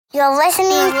You're listening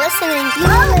to Ear Snacks.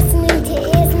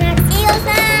 Ear Snacks.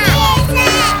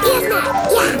 Yeah.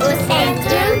 With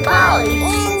Andrew and Polly.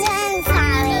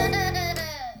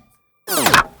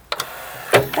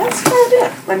 That's about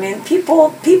it. I mean,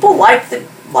 people like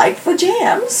the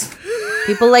jams.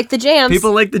 People like the jams.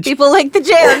 People like the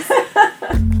jams.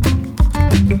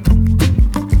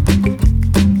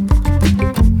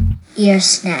 Ear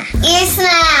Snacks.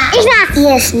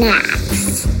 Ear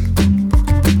Snacks.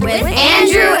 With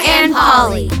Andrew and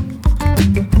Polly.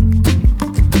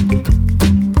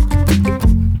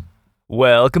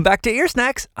 Welcome back to Ear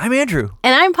Snacks. I'm Andrew.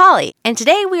 And I'm Polly. And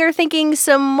today we are thinking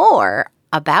some more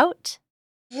about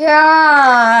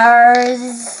Jars.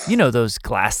 You know those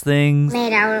glass things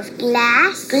Made out of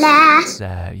glass.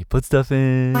 that you put stuff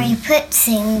in. Or you put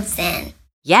things in.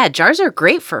 Yeah, jars are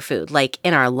great for food. Like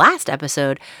in our last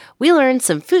episode, we learned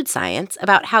some food science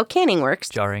about how canning works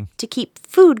Jarring. to keep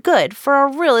food good for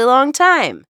a really long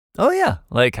time. Oh yeah,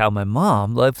 like how my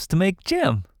mom loves to make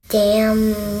jam.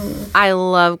 Damn. I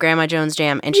love Grandma Joan's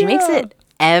jam, and she makes it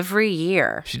every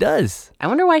year. She does. I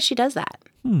wonder why she does that.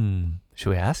 Should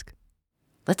we ask?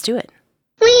 Let's do it.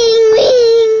 Wing,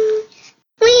 wing.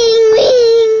 Wing,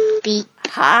 wing. Beep.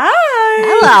 Hi.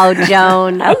 Hello,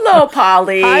 Joan. Hello,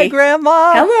 Polly. Hi,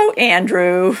 Grandma. Hello,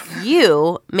 Andrew.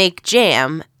 You make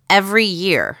jam every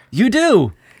year. You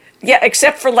do. Yeah,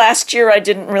 except for last year, I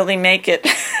didn't really make it.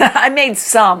 I made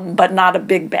some, but not a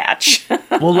big batch.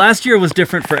 Well, last year was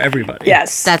different for everybody.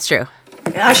 Yes. That's true.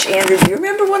 Gosh, Andrew, do you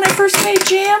remember when I first made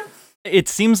jam? It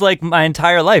seems like my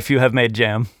entire life you have made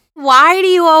jam. Why do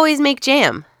you always make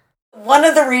jam? One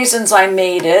of the reasons I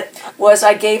made it was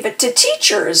I gave it to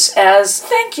teachers as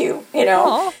thank you, you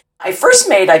know. I first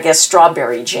made, I guess,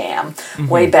 strawberry jam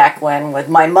way back when with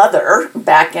my mother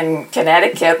back in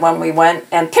Connecticut when we went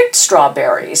and picked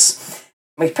strawberries.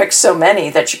 We picked so many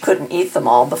that you couldn't eat them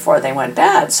all before they went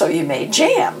bad, so you made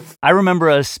jam. I remember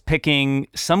us picking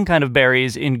some kind of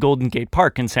berries in Golden Gate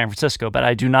Park in San Francisco, but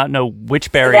I do not know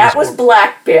which berries. That was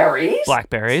blackberries.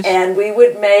 Blackberries. And we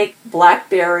would make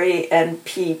blackberry and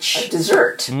peach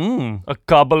dessert. A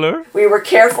cobbler. We were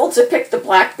careful to pick the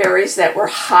blackberries that were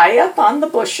high up on the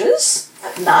bushes,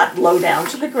 not low down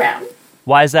to the ground.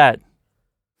 Why is that?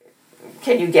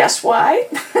 Can you guess why?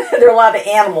 There are a lot of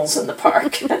animals in the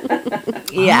park.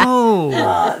 Yeah.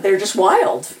 Oh. They're just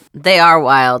wild. They are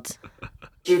wild.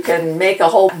 You can make a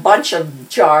whole bunch of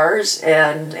jars,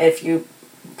 and if you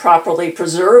properly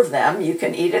preserve them, you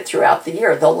can eat it throughout the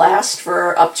year. They'll last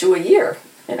for up to a year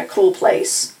in a cool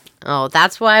place. Oh,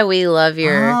 that's why we love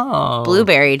your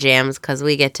blueberry jams, because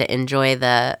we get to enjoy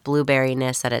the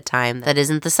blueberryness at a time that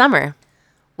isn't the summer.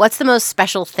 What's the most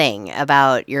special thing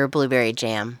about your blueberry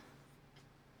jam?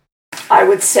 I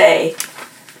would say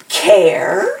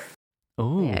care.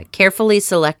 Ooh. Yeah, carefully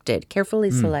selected.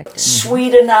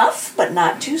 Sweet enough, but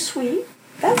not too sweet.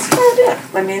 That's about it.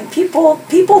 I mean, people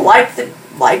like the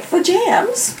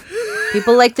jams.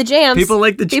 People like the jams. People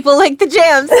like the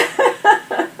jams.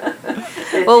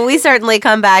 Well, we certainly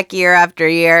come back year after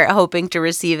year hoping to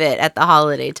receive it at the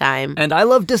holiday time. And I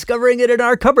love discovering it in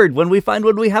our cupboard when we find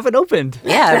one we haven't opened.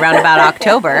 Yeah, around about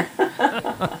October.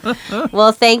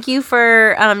 Well, thank you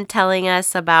for telling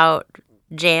us about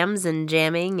jams and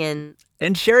jamming and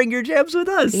sharing your jams with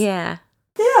us. yeah.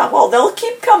 Yeah, well, they'll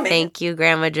keep coming. Thank you,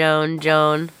 Grandma Joan.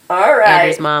 All right.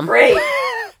 Andrew's mom. Great.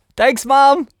 Thanks,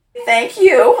 Mom. Thank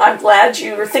you. I'm glad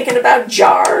you were thinking about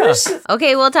jars.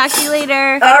 Okay, we'll talk to you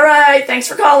later. All right. Thanks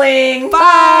for calling.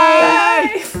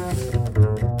 Bye.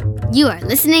 You are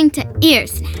listening to Ear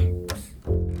Snacks.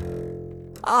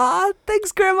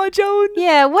 Thanks, Grandma Joan.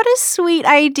 Yeah, what a sweet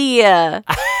idea.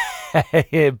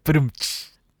 Ba-dum-tsh.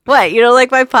 What, you don't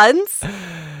like my puns?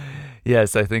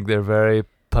 Yes, I think they're very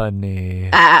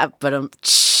punny. But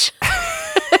it's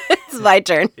my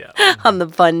turn on the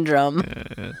pun drum.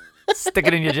 Stick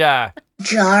it in your jar.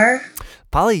 Jar.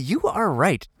 Polly, you are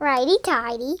right.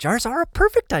 Righty-tighty. Jars are a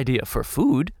perfect idea for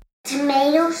food.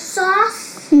 Tomato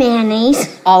sauce.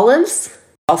 Mayonnaise. Olives.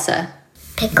 Salsa.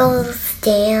 Pickles.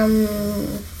 Jam.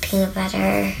 Peanut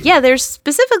butter. Yeah,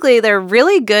 they're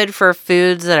really good for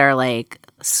foods that are like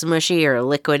smushy or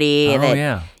liquidy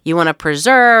that you want to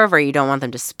preserve or you don't want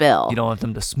them to spill. You don't want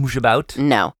them to smoosh about?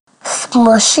 No.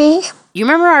 Smushy. You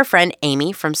remember our friend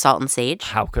Amy from Salt and Sage?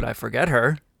 How could I forget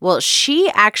her? Well,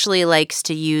 she actually likes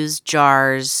to use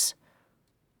jars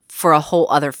for a whole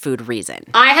other food reason.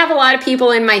 I have a lot of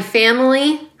people in my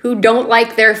family who don't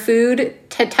like their food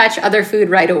to touch other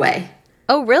food right away.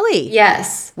 Oh, really?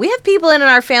 Yes. We have people in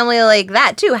our family like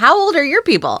that, too. How old are your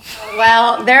people?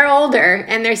 Well, they're older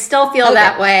and they still feel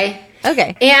that way.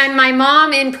 Okay. And my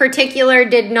mom in particular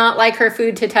did not like her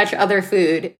food to touch other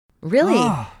food. Really?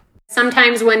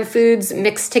 Sometimes when foods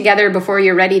mix together before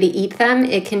you're ready to eat them,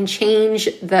 it can change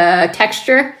the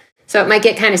texture. So it might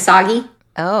get kind of soggy.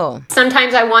 Oh.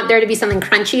 Sometimes I want there to be something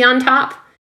crunchy on top.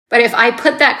 But if I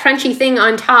put that crunchy thing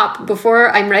on top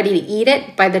before I'm ready to eat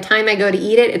it, by the time I go to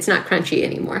eat it, it's not crunchy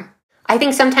anymore. I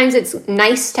think sometimes it's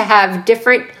nice to have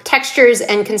different textures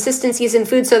and consistencies in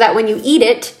food so that when you eat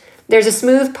it, there's a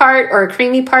smooth part or a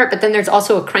creamy part, but then there's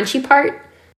also a crunchy part.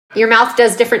 Your mouth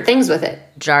does different things with it.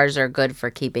 Jars are good for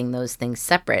keeping those things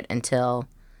separate until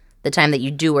the time that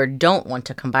you do or don't want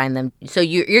to combine them. So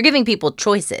you're giving people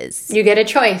choices. You get a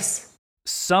choice.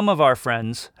 Some of our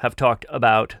friends have talked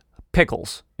about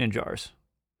pickles in jars.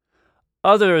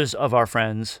 Others of our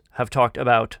friends have talked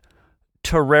about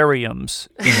terrariums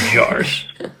in jars.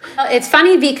 It's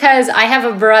funny because I have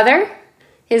a brother.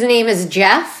 His name is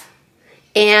Jeff,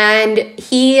 and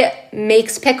he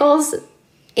makes pickles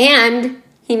and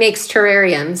he makes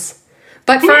terrariums.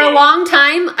 But for a long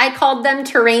time, I called them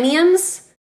terraniums.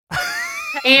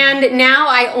 And now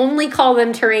I only call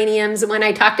them terraniums when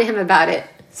I talk to him about it.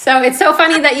 So it's so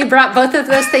funny that you brought both of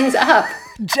those things up.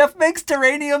 Jeff makes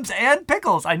terraniums and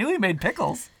pickles. I knew he made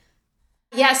pickles.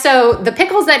 Yeah, so the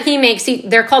pickles that he makes,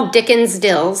 they're called Dickens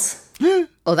dills.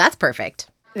 Oh, that's perfect.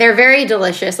 They're very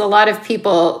delicious. A lot of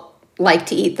people like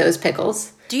to eat those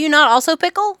pickles. Do you not also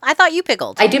pickle? I thought you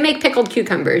pickled. I do make pickled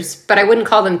cucumbers, but I wouldn't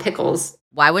call them pickles.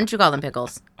 Why wouldn't you call them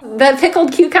pickles? The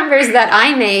pickled cucumbers that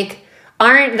I make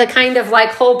aren't the kind of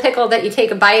like whole pickle that you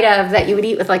take a bite of that you would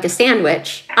eat with like a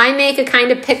sandwich. I make a kind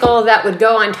of pickle that would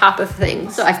go on top of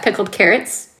things. So I've pickled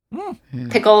carrots,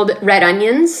 pickled red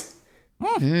onions,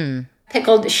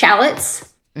 pickled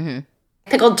shallots,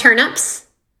 pickled turnips.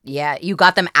 Yeah, you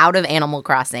got them out of Animal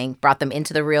Crossing, brought them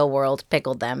into the real world,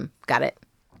 pickled them. Got it.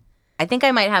 I think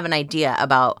I might have an idea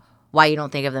about why you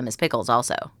don't think of them as pickles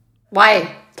also.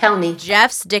 Why? Tell me.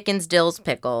 Jeff's Dickens Dills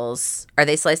pickles, are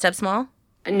they sliced up small?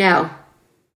 No.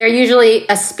 They're usually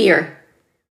a spear.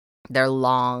 They're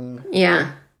long.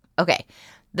 Yeah. Okay.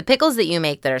 The pickles that you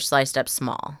make that are sliced up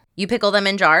small, you pickle them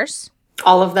in jars?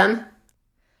 All of them.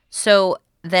 So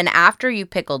then after you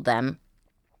pickled them,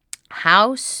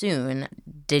 how soon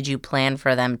did you plan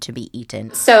for them to be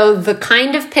eaten? So the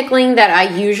kind of pickling that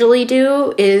I usually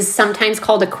do is sometimes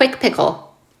called a quick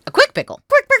pickle. A quick pickle.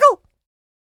 Quick pickle.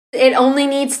 It only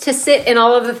needs to sit in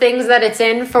all of the things that it's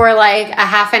in for like a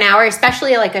half an hour,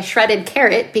 especially like a shredded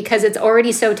carrot, because it's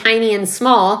already so tiny and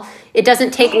small. It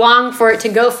doesn't take long for it to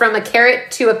go from a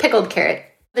carrot to a pickled carrot.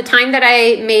 The time that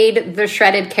I made the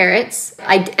shredded carrots,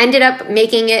 I ended up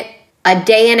making it a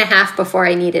day and a half before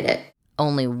I needed it.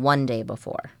 Only one day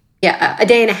before. Yeah, a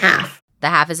day and a half. The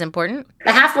half is important?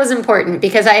 The half was important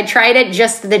because I had tried it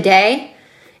just the day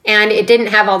and it didn't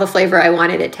have all the flavor I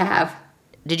wanted it to have.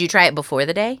 Did you try it before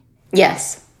the day?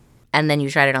 Yes. And then you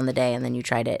tried it on the day, and then you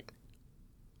tried it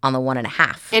on the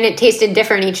 1.5. And it tasted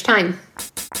different each time.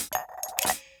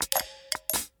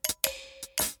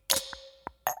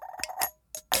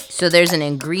 So there's an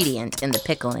ingredient in the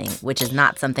pickling, which is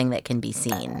not something that can be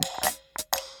seen.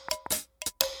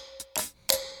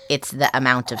 It's the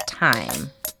amount of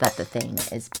time that the thing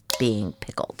is being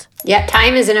pickled. Yeah,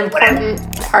 time is an important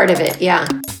part of it, yeah.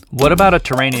 What about a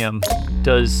terranium?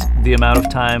 Does the amount of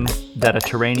time that a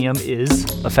terranium is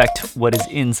affect what is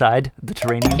inside the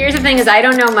terranium? Here's the thing is I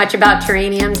don't know much about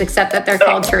terraniums except that they're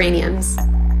called terraniums.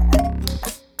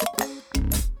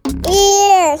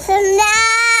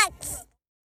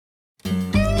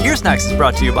 Ear Snacks is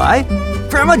brought to you by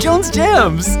Grandma Jones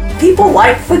Jams. People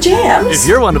like the jams. If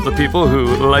you're one of the people who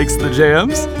likes the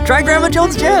jams, try Grandma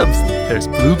Jones Jams. There's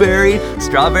blueberry,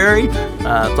 strawberry,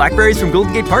 blackberries from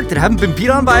Golden Gate Park that haven't been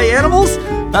peed on by animals.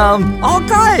 All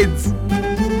kinds.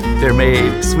 They're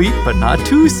made sweet but not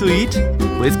too sweet,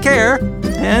 with care,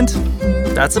 and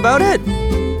that's about it.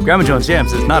 Grandma Jones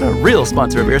Jams is not a real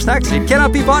sponsor of Ear Snacks. It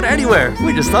cannot be bought anywhere.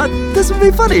 We just thought this would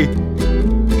be funny,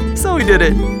 so we did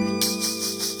it.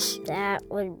 That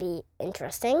would be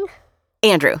interesting.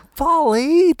 Andrew.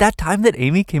 Polly, that time that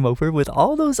Amy came over with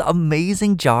all those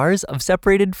amazing jars of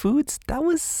separated foods, that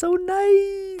was so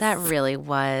nice. That really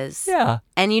was. Yeah.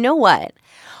 And you know what?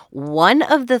 One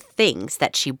of the things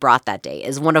that she brought that day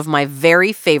is one of my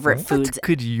very favorite foods. What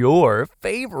could your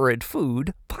favorite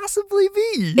food possibly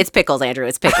be? It's pickles, Andrew.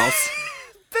 It's pickles.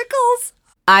 Pickles.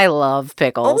 I love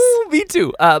pickles. Oh, me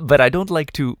too. But I don't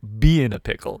like to be in a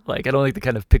pickle. Like, I don't like the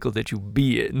kind of pickle that you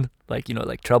be in. Like, you know,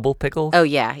 like trouble pickles. Oh,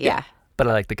 yeah. But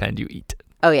I like the kind you eat.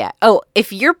 Oh, yeah. Oh,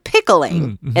 if you're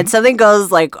pickling and something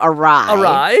goes like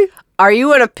awry. Are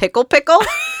you in a pickle?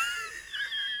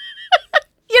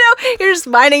 You know, you're just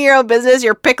minding your own business,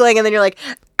 you're pickling, and then you're like,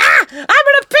 I'm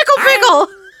in a pickle!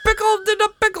 pickled in a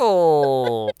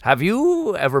pickle. Have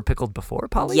you ever pickled before,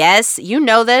 Polly? Yes, you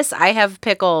know this. I have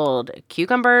pickled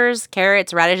cucumbers,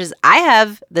 carrots, radishes.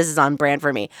 This is on brand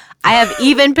for me. I have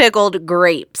even pickled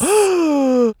grapes.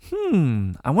 I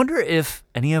wonder if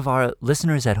any of our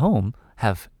listeners at home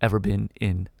have ever been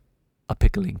in a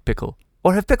pickling pickle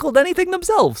or have pickled anything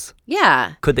themselves.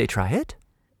 Yeah. Could they try it?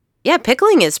 Yeah,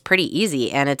 pickling is pretty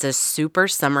easy, and it's a super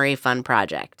summery fun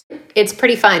project. It's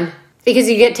pretty fun because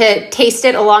you get to taste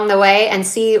it along the way and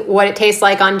see what it tastes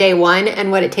like on day 1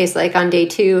 and what it tastes like on day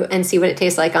 2 and see what it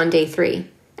tastes like on day 3.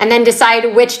 And then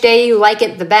decide which day you like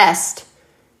it the best.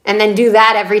 And then do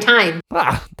that every time.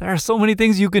 There are so many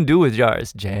things you can do with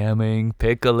jars. Jamming,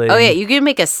 pickling. Oh, yeah, you can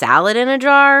make a salad in a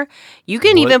jar. You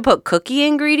can even put cookie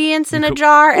ingredients in a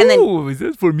jar. And then, is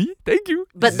that for me? Thank you.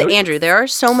 But Andrew, there are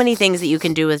so many things that you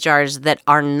can do with jars that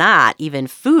are not even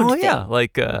food things. Yeah,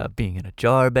 like being in a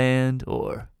jar band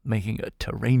or making a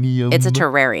terrarium. It's a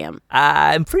terrarium.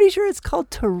 I'm pretty sure it's called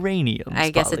terrarium.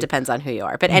 I guess it depends on who you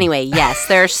are. But anyway, yes,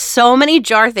 there are so many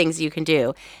jar things you can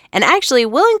do. And actually,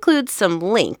 we'll include some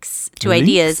links to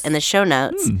ideas in the show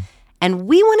notes. And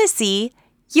we want to see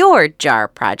your jar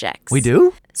projects. We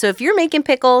do? So if you're making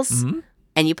pickles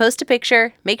and you post a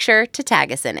picture, make sure to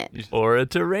tag us in it. Or a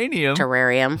terrarium.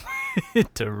 Terrarium.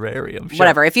 Terrarium. Sure.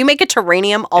 Whatever. If you make a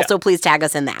terrarium, also please tag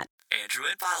us in that. Andrew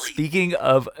and Polly. Speaking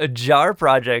of jar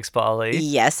projects, Polly.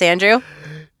 Yes, Andrew?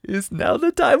 Is now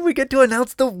the time we get to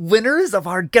announce the winners of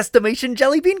our Guesstimation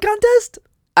Jelly Bean Contest?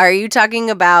 Are you talking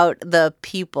about the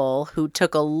people who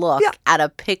took a look at a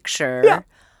picture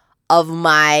of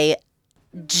my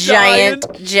giant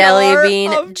jelly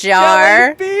bean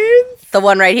jar? Jelly beans? The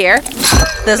one right here?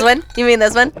 This one? You mean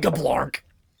this one? Gablork.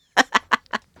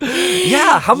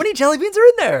 Yeah, how many jelly beans are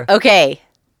in there? Okay.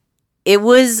 It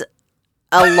was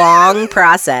a long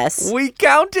process. We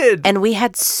counted. And we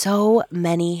had so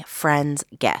many friends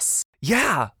guess.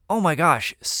 Yeah. Oh my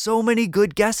gosh. So many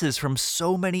good guesses from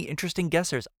so many interesting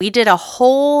guessers. We did a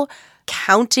whole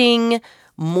counting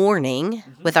morning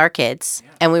with our kids,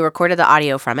 and we recorded the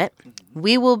audio from it.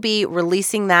 We will be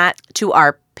releasing that to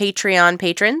our Patreon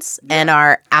patrons and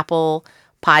our Apple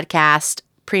Podcast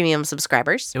premium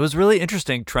subscribers. It was really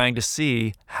interesting trying to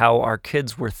see how our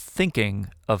kids were thinking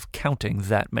of counting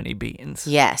that many beans.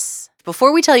 Yes.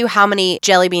 Before we tell you how many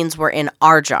jelly beans were in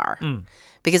our jar,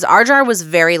 because our jar was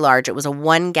very large. It was a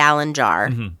 1-gallon jar,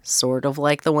 sort of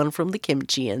like the one from the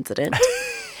kimchi incident.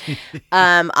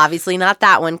 Obviously not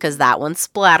that one, because that one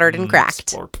splattered and crashed.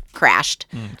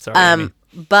 Sorry, Amy.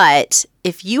 But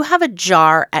if you have a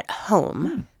jar at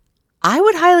home, I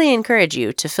would highly encourage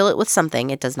you to fill it with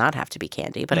something. It does not have to be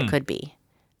candy, but it could be.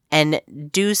 And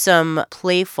do some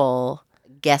playful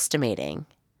guesstimating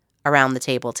around the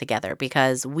table together,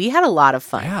 because we had a lot of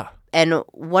fun. Yeah. And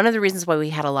one of the reasons why we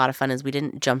had a lot of fun is we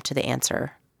didn't jump to the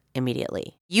answer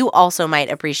immediately. You also might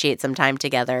appreciate some time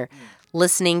together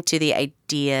listening to the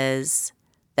ideas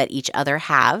that each other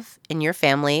have in your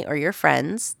family or your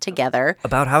friends together.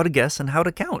 About how to guess and how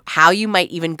to count. How you might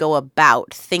even go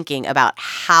about thinking about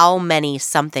how many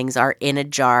somethings are in a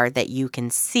jar that you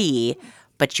can see,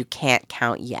 but you can't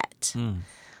count yet.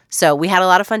 So we had a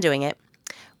lot of fun doing it.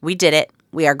 We did it.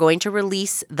 We are going to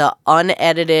release the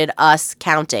unedited us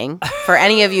counting for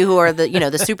any of you who are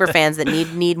the super fans that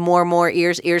need more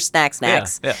ears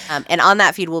snacks. Yeah. And on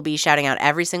that feed, we'll be shouting out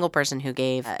every single person who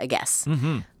gave a guess.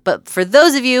 But for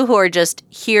those of you who are just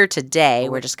here today,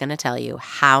 we're just going to tell you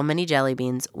how many jelly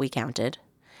beans we counted.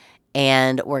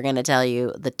 And we're going to tell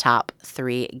you the top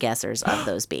 3 guessers of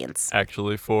those beans.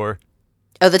 Actually, 4.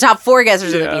 Oh, the top 4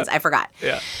 guessers of the beans. I forgot.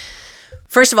 Yeah.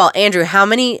 First of all, Andrew, how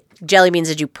many jelly beans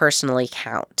did you personally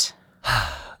count?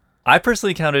 I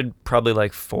personally counted probably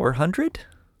like 400.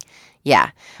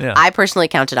 Yeah. Yeah. I personally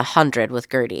counted 100 with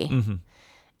Gertie.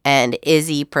 And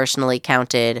Izzy personally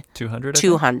counted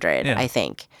 200. I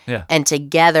think. Yeah. And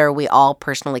together, we all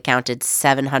personally counted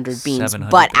 700 beans. 700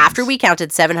 but beans. after we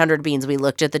counted 700 beans, we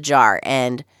looked at the jar,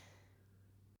 and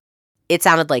it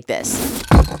sounded like this.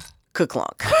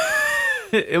 Ka-clunk.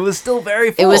 It was still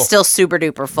very full. It was still super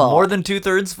duper full. More than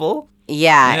 2/3 full.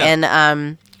 Yeah.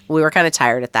 And we were kind of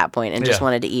tired at that point and just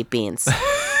wanted to eat beans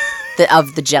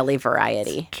of the jelly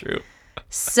variety. True.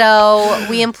 So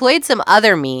we employed some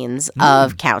other means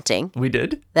of counting. We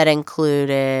did? That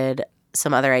included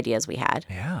some other ideas we had.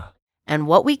 Yeah. And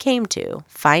what we came to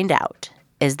find out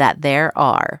is that there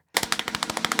are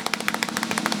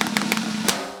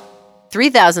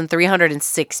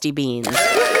 3,360 beans in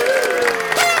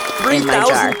my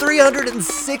jar.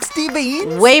 3,360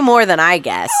 beans? Way more than I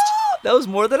guessed. That was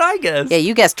more than I guessed. Yeah,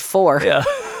 you guessed 4. Yeah.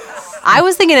 I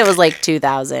was thinking it was like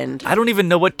 2,000. I don't even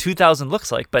know what 2,000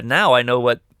 looks like, but now I know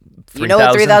what You know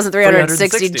what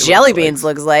 3,360 jelly beans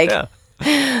looks like. Yeah.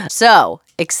 So,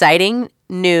 exciting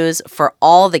news for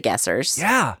all the guessers.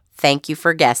 Yeah. Thank you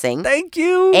for guessing. Thank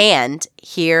you. And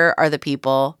here are the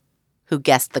people who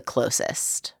guessed the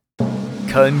closest.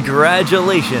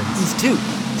 Congratulations to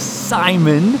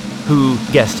Simon, who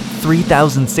guessed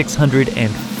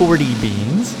 3,640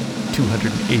 beans,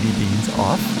 280 beans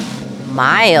off.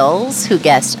 Miles, who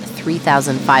guessed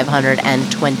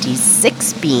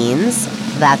 3,526 beans.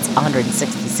 That's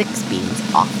 166 beans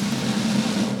off.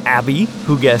 Abby,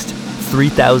 who guessed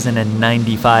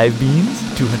 3,095 beans,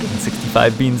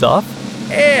 265 beans off.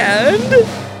 And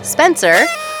Spencer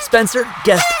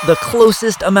guessed the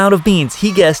closest amount of beans.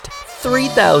 He guessed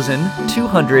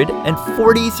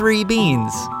 3,243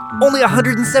 beans. Only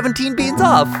 117 beans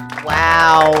off.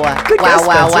 Wow. Good guess,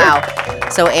 Spencer. Wow.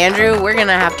 So, Andrew, we're going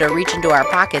to have to reach into our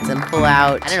pockets and pull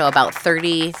out, I don't know, about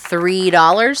 $33,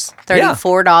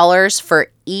 $34 for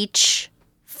each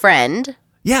friend.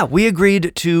 Yeah, we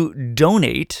agreed to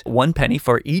donate 1 penny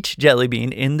for each jelly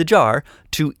bean in the jar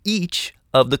to each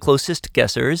of the closest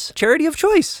guessers' charity of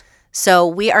choice. So,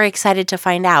 we are excited to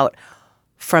find out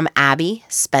from Abby,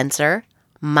 Spencer,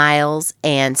 Miles,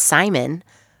 and Simon,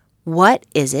 what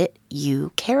is it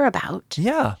you care about?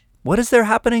 Yeah. What is there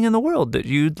happening in the world that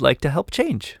you'd like to help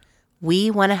change?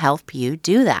 We want to help you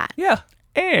do that. Yeah.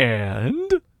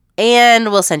 And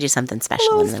we'll send you something a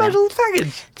special. little special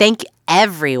package. Thank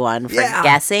everyone for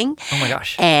guessing. Oh my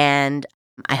gosh. And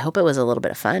I hope it was a little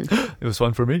bit of fun. It was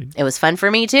fun for me. It was fun for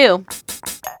me too.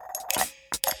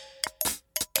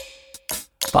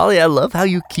 Polly, I love how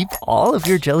you keep all of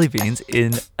your jelly beans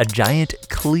in a giant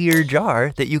clear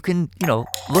jar that you can,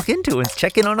 look into and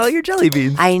check in on all your jelly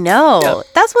beans. I know. Yeah.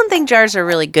 That's one thing jars are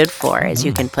really good for is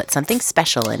you can put something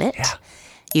special in it. Yeah.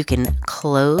 You can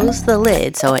close the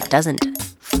lid so it doesn't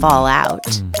fall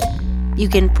out. You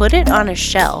can put it on a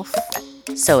shelf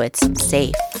so it's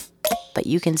safe, but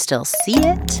you can still see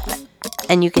it.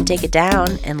 And you can take it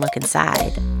down and look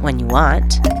inside when you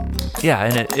want. Yeah,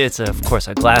 and it's, of course,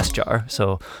 a glass jar,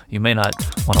 so you may not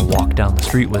want to walk down the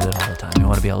street with it all the time. You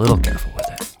want to be a little careful with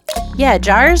it. Yeah,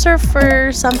 jars are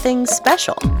for something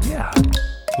special. Yeah,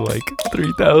 like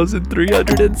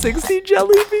 3,360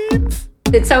 jelly beans.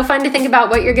 It's so fun to think about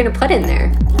what you're going to put in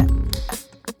there.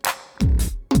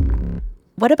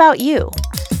 What about you?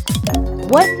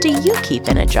 What do you keep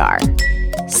in a jar?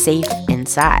 Safe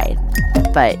inside,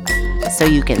 but so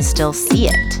you can still see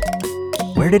it.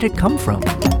 Where did it come from?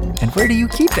 And where do you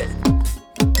keep it?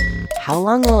 How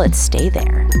long will it stay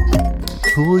there?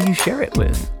 Who will you share it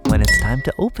with when it's time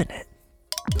to open it?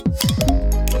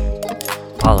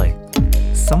 Polly,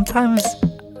 sometimes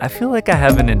I feel like I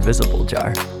have an invisible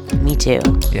jar. Me too.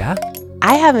 Yeah?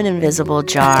 I have an invisible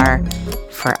jar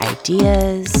for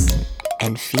ideas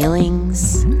and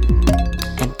feelings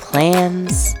and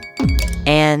plans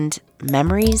and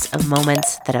memories of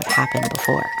moments that have happened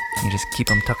before. You just keep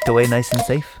them tucked away nice and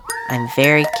safe. I'm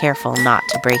very careful not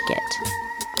to break it.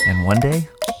 And one day,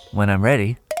 when I'm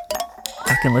ready,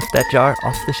 I can lift that jar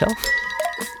off the shelf,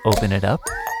 open it up,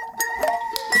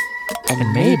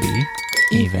 and maybe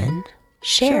even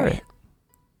share it.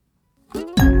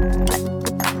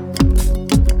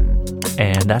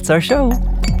 And that's our show.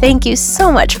 Thank you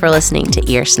so much for listening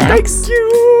to Ear Snacks. Thank you!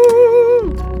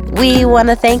 We want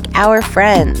to thank our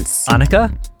friends. Annika,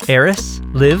 Eris,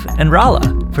 Liv, and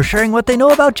Rala for sharing what they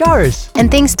know about jars. And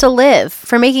thanks to Liv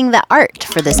for making the art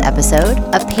for this episode,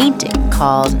 a painting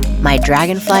called My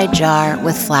Dragonfly Jar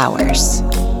with Flowers.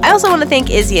 I also want to thank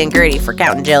Izzy and Gertie for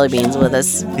counting jelly beans with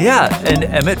us. Yeah, and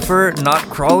Emmett for not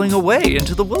crawling away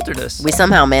into the wilderness. We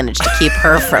somehow managed to keep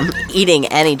her from eating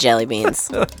any jelly beans.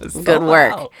 Good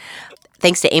work.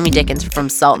 Thanks to Amy Dickens from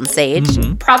Salt and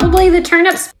Sage. Probably the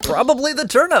turnips. Probably the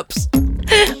turnips.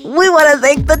 We want to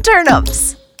thank the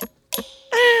turnips.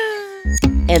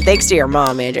 And thanks to your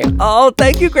mom, Andrew. Oh,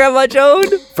 thank you, Grandma Joan,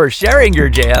 for sharing your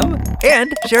jam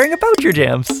and sharing about your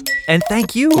jams. And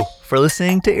thank you for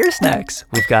listening to Ear Snacks.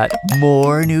 We've got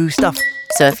more new stuff.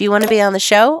 So if you want to be on the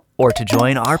show or to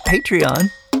join our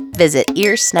Patreon, visit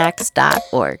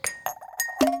earsnacks.org.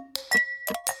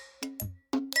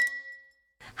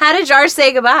 How did jars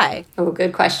say goodbye? Oh,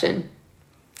 good question.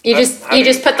 You just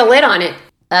put the lid on it.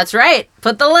 That's right.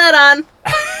 Put the lid on.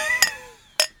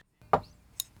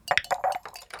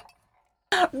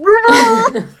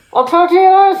 I'll talk to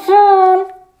you soon.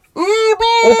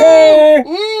 okay.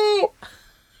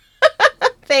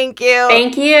 Thank you.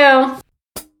 Thank you.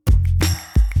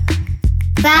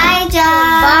 Bye,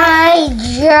 Jar. Bye,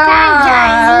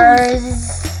 jars.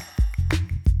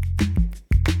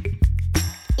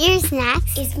 Ear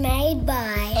Snacks Is made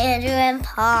by Andrew and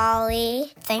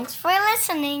Polly. Thanks for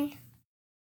listening.